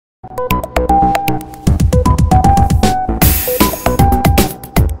Like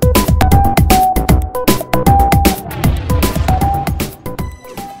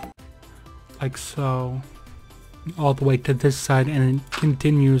so, all the way to this side, and it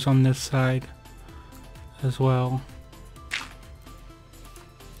continues on this side as well.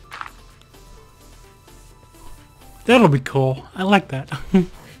 That'll be cool. I like that.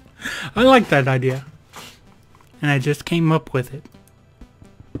 I like that idea. And I just came up with it.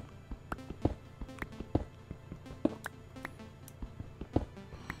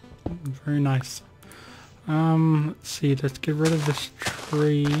 Very nice. Let's see, let's get rid of this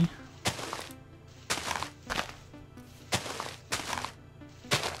tree.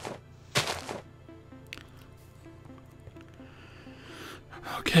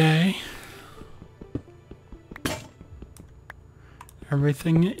 Okay.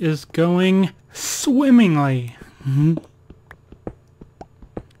 Everything is going swimmingly.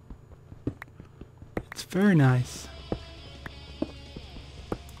 It's very nice.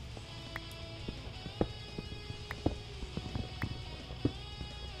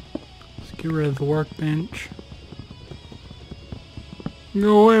 Let's get rid of the workbench.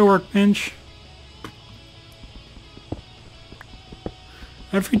 Go away, workbench.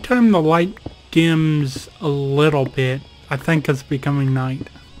 Every time the light dims a little bit, I think it's becoming night.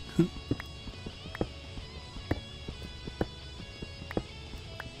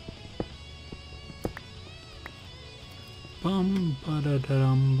 Bum ba da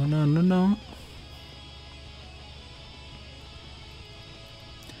dum ba da da dum.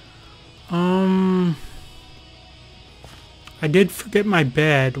 I did forget my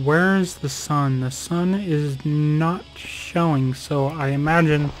bed. Where is the sun? The sun is not showing, so I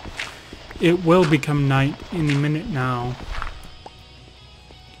imagine it will become night any minute now.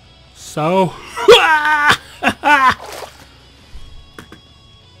 So,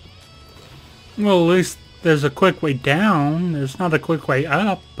 well, at least there's a quick way down. There's not a quick way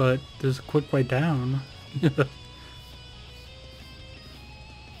up, but there's a quick way down.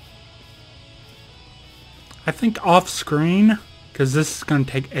 I think off screen, because this is going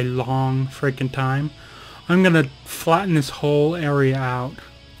to take a long freaking time, I'm going to flatten this whole area out.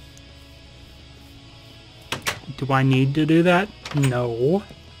 Do I need to do that? No.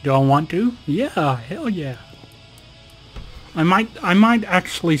 Do I want to? Yeah, hell yeah. I might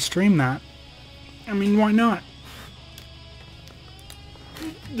actually stream that. I mean, why not?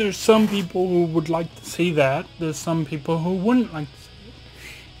 There's some people who would like to see that. There's some people who wouldn't like to see it.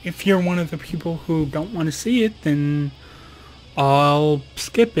 If you're one of the people who don't want to see it, then I'll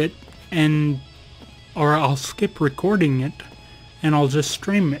skip it, or I'll skip recording it, and I'll just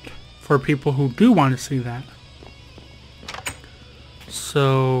stream it for people who do want to see that.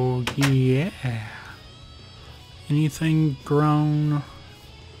 So, yeah. Anything grown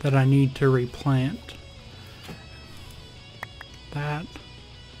that I need to replant? That.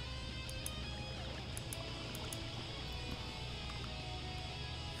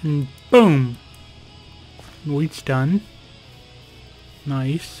 And boom! Wheat's done.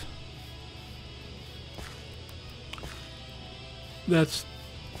 Nice. That's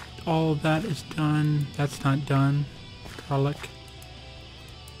all of that is done. That's not done. Garlic.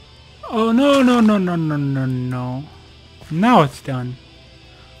 Oh no no no no no no no. Now it's done.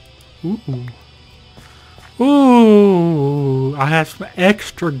 Ooh. Ooh, I have some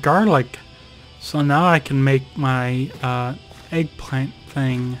extra garlic. So now I can make my eggplant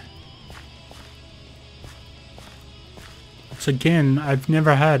thing. Once again, I've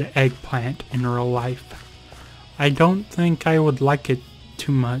never had eggplant in real life. I don't think I would like it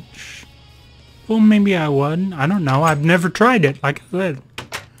too much. Well, maybe I would. I don't know. I've never tried it, like I said.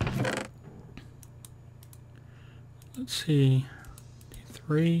 Let's see.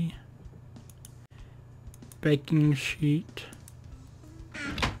 3 baking sheet.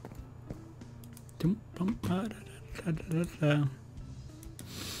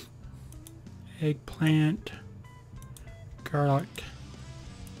 Eggplant, garlic,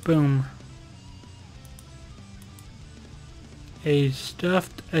 boom. A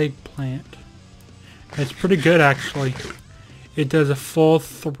stuffed eggplant. It's pretty good actually. It does a full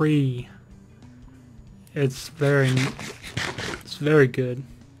 3. It's very good.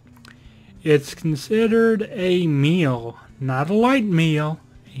 It's considered a meal, not a light meal,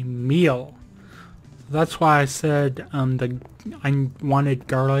 a meal. That's why I said I wanted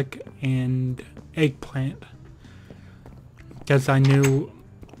garlic and eggplant, because I knew,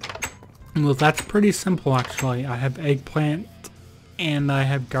 well, that's pretty simple actually. I have eggplant and I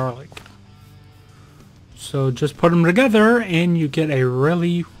have garlic, so just put them together and you get a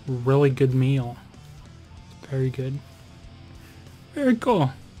really good meal. Very good, very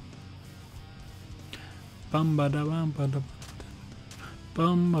cool. Bum ba da bum ba da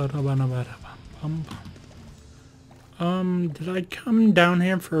bum ba da ba da ba da bum bum. Did I come down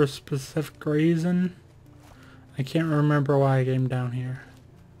here for a specific reason? I can't remember why I came down here.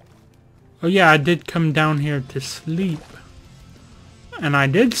 Oh yeah, I did come down here to sleep. And I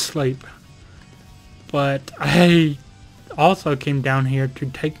did sleep. But I also came down here to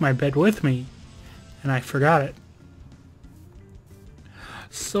take my bed with me. And I forgot it.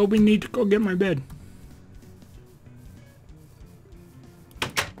 So we need to go get my bed.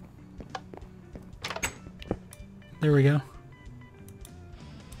 There we go.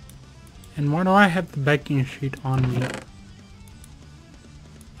 And why do I have the baking sheet on me?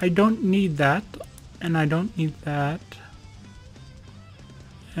 I don't need that. And I don't need that.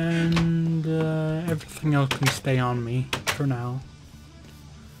 And everything else can stay on me for now.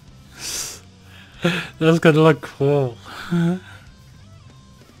 That's gonna look cool.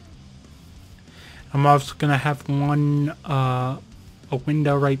 I'm also gonna have one a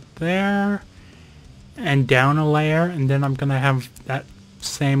window right there and down a layer, and then I'm gonna have that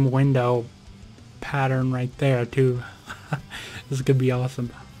same window pattern right there too. This is gonna be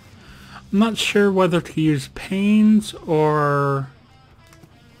awesome. I'm not sure whether to use panes or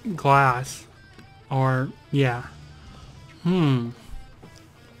glass, or yeah. I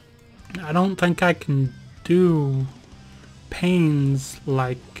don't think I can do panes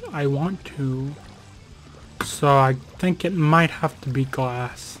like I want to, so I think it might have to be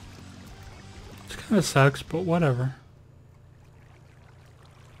glass. It kind of sucks, but whatever.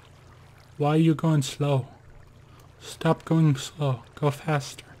 Why are you going slow? Stop going slow. Go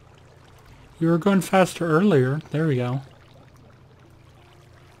faster. You were going faster earlier. There we go.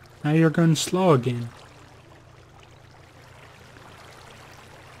 Now you're going slow again.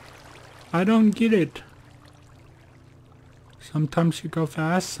 I don't get it. Sometimes you go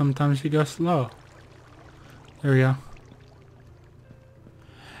fast, sometimes you go slow. There we go.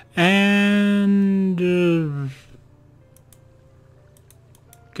 And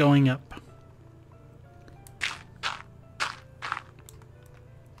going up.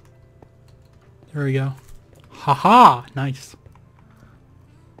 There we go. Haha! Nice.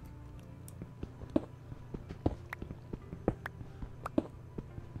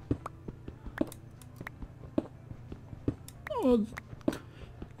 Oh,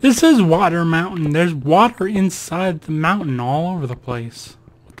 this is Water Mountain. There's water inside the mountain all over the place.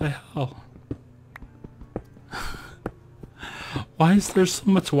 What the hell? Why is there so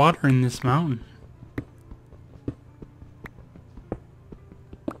much water in this mountain?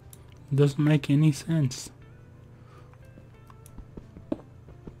 It doesn't make any sense.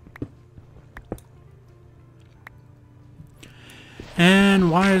 And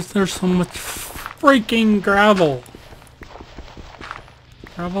why is there so much freaking gravel?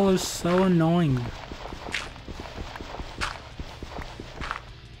 Gravel is so annoying.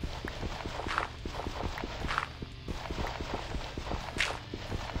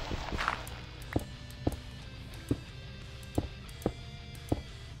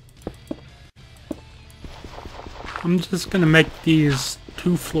 I'm just gonna make these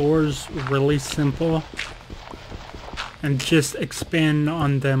 2 floors really simple and just expand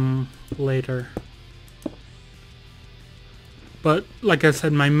on them later. But like I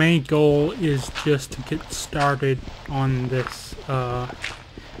said, my main goal is just to get started on this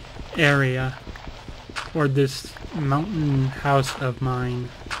area, or this mountain house of mine.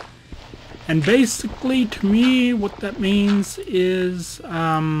 And basically, to me, what that means is,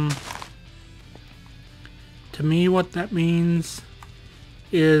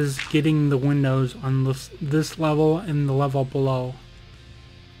 getting the windows on this level and the level below.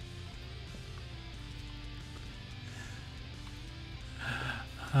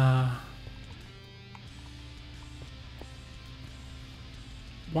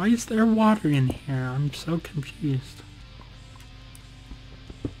 Why is there water in here? I'm so confused.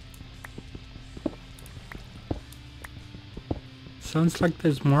 Sounds like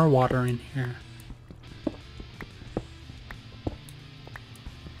there's more water in here.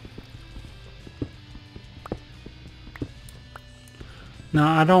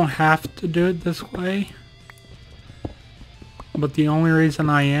 Now, I don't have to do it this way, but the only reason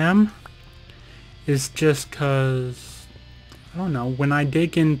I am is just because, I don't know, when I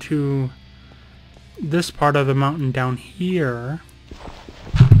dig into this part of the mountain down here,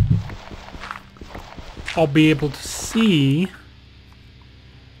 I'll be able to see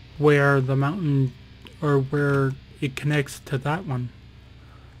where the mountain, or where it connects to that one.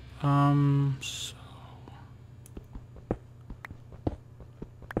 So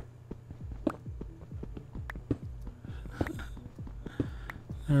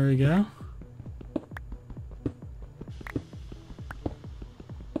there we go.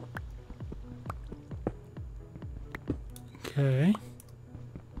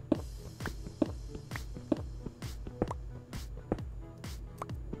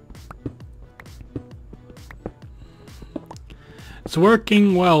 It's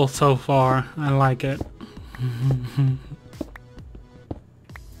working well so far. I like it.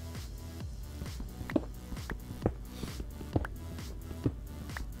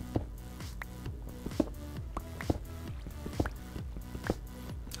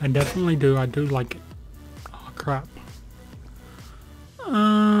 I definitely do. I do like it. Oh, crap.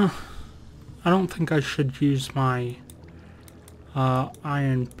 I don't think I should use my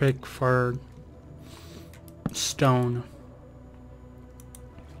iron pick for stone.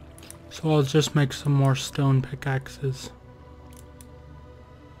 So I'll just make some more stone pickaxes.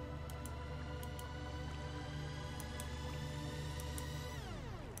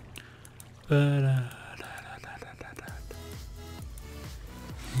 But,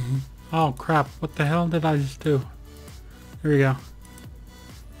 oh crap, what the hell did I just do? Here we go.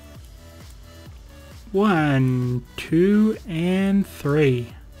 1, 2, and 3.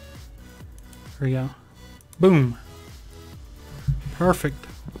 Here we go. Boom. Perfect.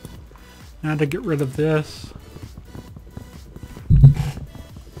 Now to get rid of this.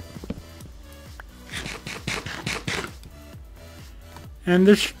 And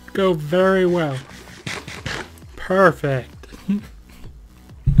this should go very well. Perfect.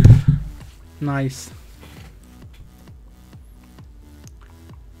 Nice.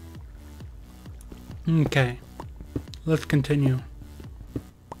 Okay. Let's continue.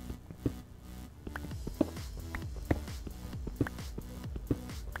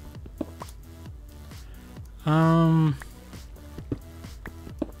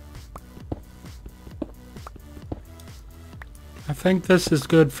 I think this is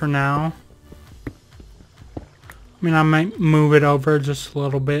good for now. I mean, I might move it over just a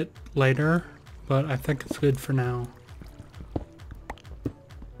little bit later, but I think it's good for now.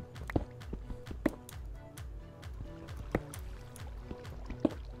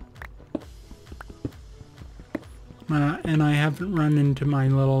 And I haven't run into my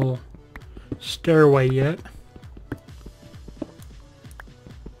little stairway yet.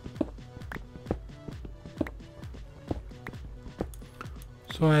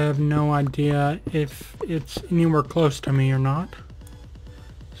 So I have no idea if it's anywhere close to me or not.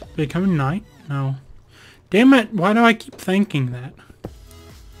 Is it becoming night? No. Damn it, why do I keep thinking that?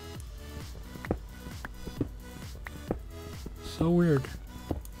 So weird.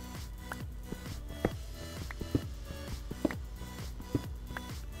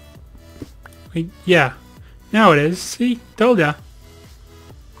 Wait, yeah. Now it is. See? Told ya.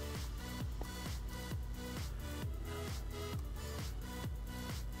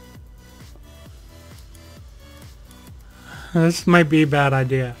 This might be a bad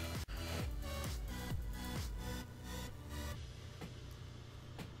idea.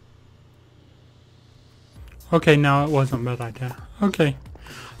 Okay, no, it wasn't a bad idea. Okay.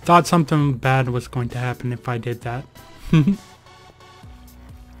 Thought something bad was going to happen if I did that.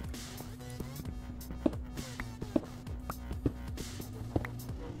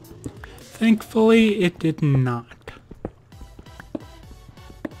 Thankfully, it did not.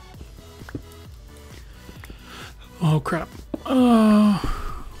 Oh, crap.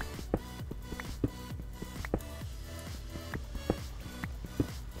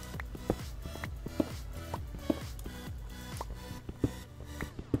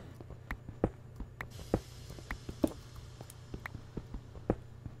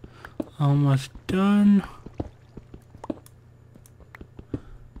 Almost done.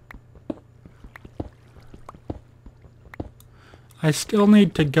 I still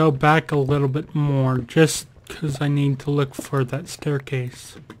need to go back a little bit more just because I need to look for that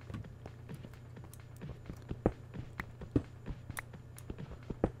staircase.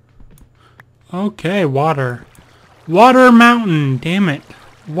 Okay, water. Water mountain, damn it.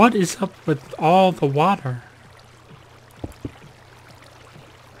 What is up with all the water?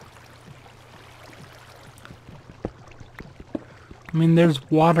 I mean, there's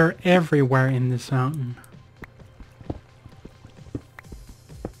water everywhere in this mountain.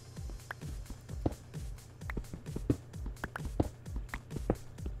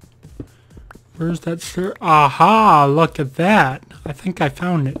 Where's that stair? Aha! Look at that. I think I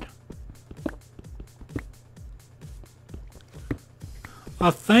found it.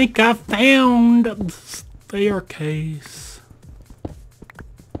 I think I found the staircase.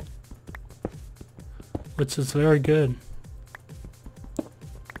 Which is very good.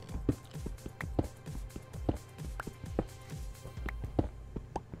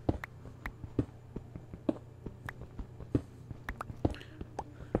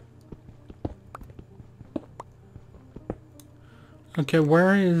 Okay,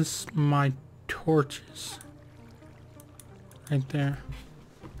 where is my torches? Right there.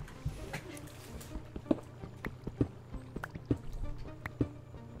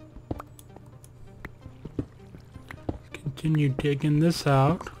 continue digging this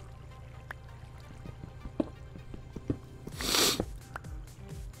out.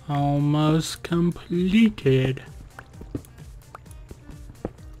 Almost completed.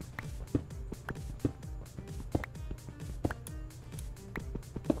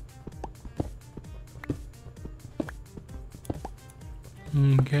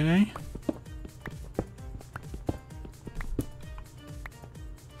 Okay.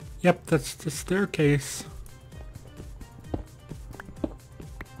 Yep, that's the staircase.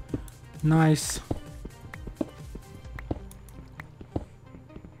 Nice.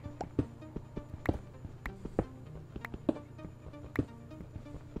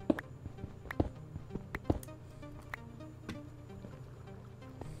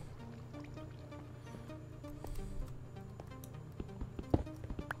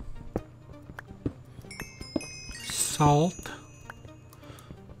 Salt.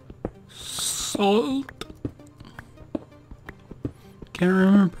 Salt. Can't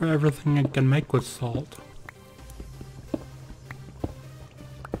remember everything I can make with salt.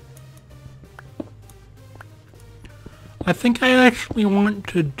 I think I actually want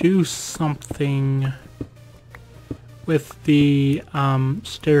to do something with the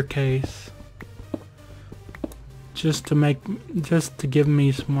staircase. Just to give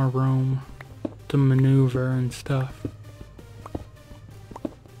me some more room to maneuver and stuff.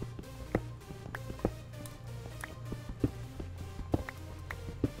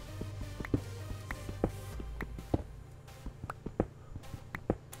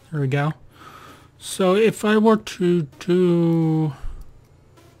 There we go. So if I were to do...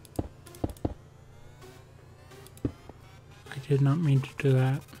 I did not mean to do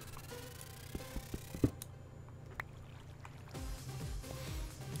that.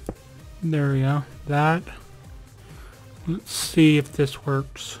 There we go. That. Let's see if this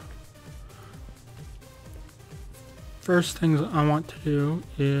works. First things I want to do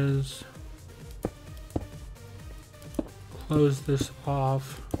is close this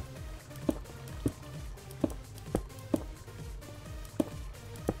off.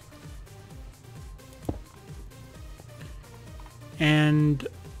 And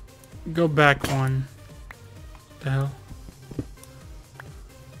go back one. What the hell?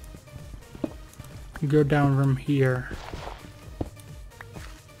 Go down from here.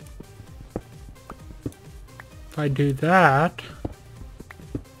 If I do that,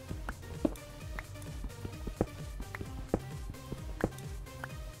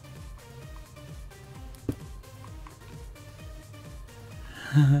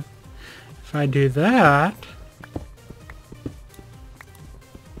 if I do that,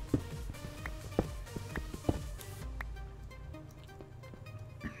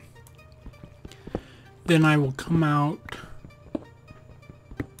 then I will come out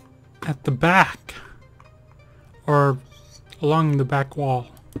at the back, or along the back wall.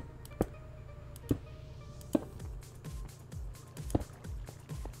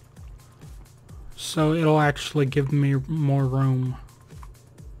 So it'll actually give me more room.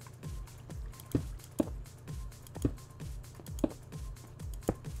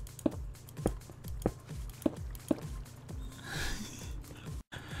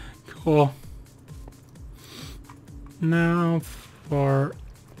 Cool. Now for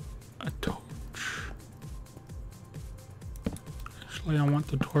a torch. Actually, I want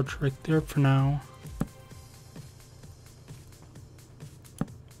the torch right there for now.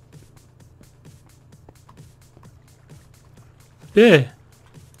 Yeah.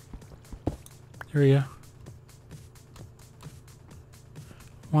 There we go.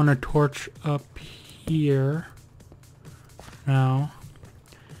 Want a torch up here now.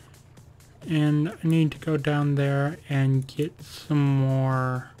 And I need to go down there and get some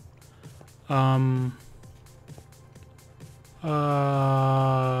more, what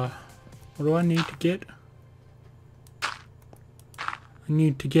do I need to get? I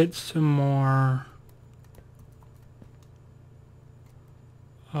need to get some more,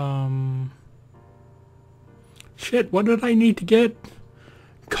 shit, what did I need to get?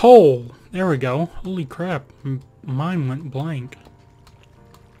 Coal. There we go. Holy crap. Mine went blank.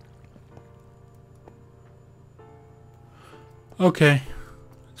 Okay,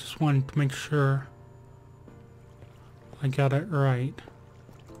 just wanted to make sure I got it right.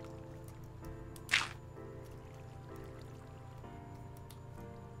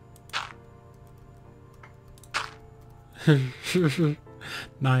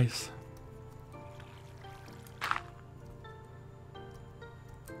 Nice.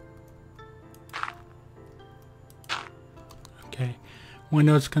 Okay,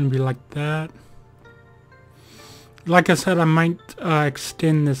 window's gonna be like that. Like I said, I might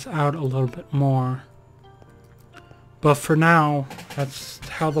extend this out a little bit more. But for now, that's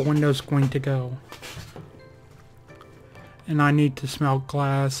how the window's going to go. And I need to smelt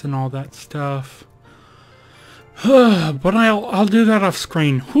glass and all that stuff. But I'll do that off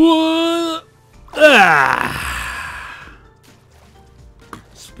screen.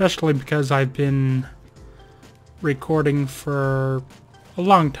 Especially because I've been recording for a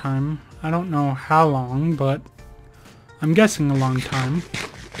long time. I don't know how long, but I'm guessing a long time.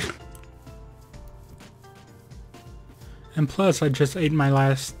 And plus, I just ate my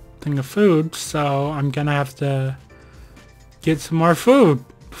last thing of food, so I'm gonna have to get some more food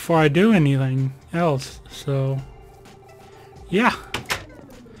before I do anything else. So, yeah.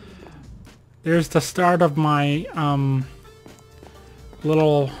 There's the start of my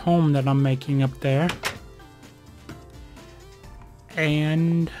little home that I'm making up there.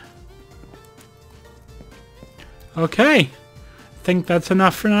 And okay, I think that's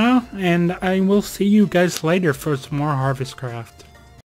enough for now, and I will see you guys later for some more HarvestCraft.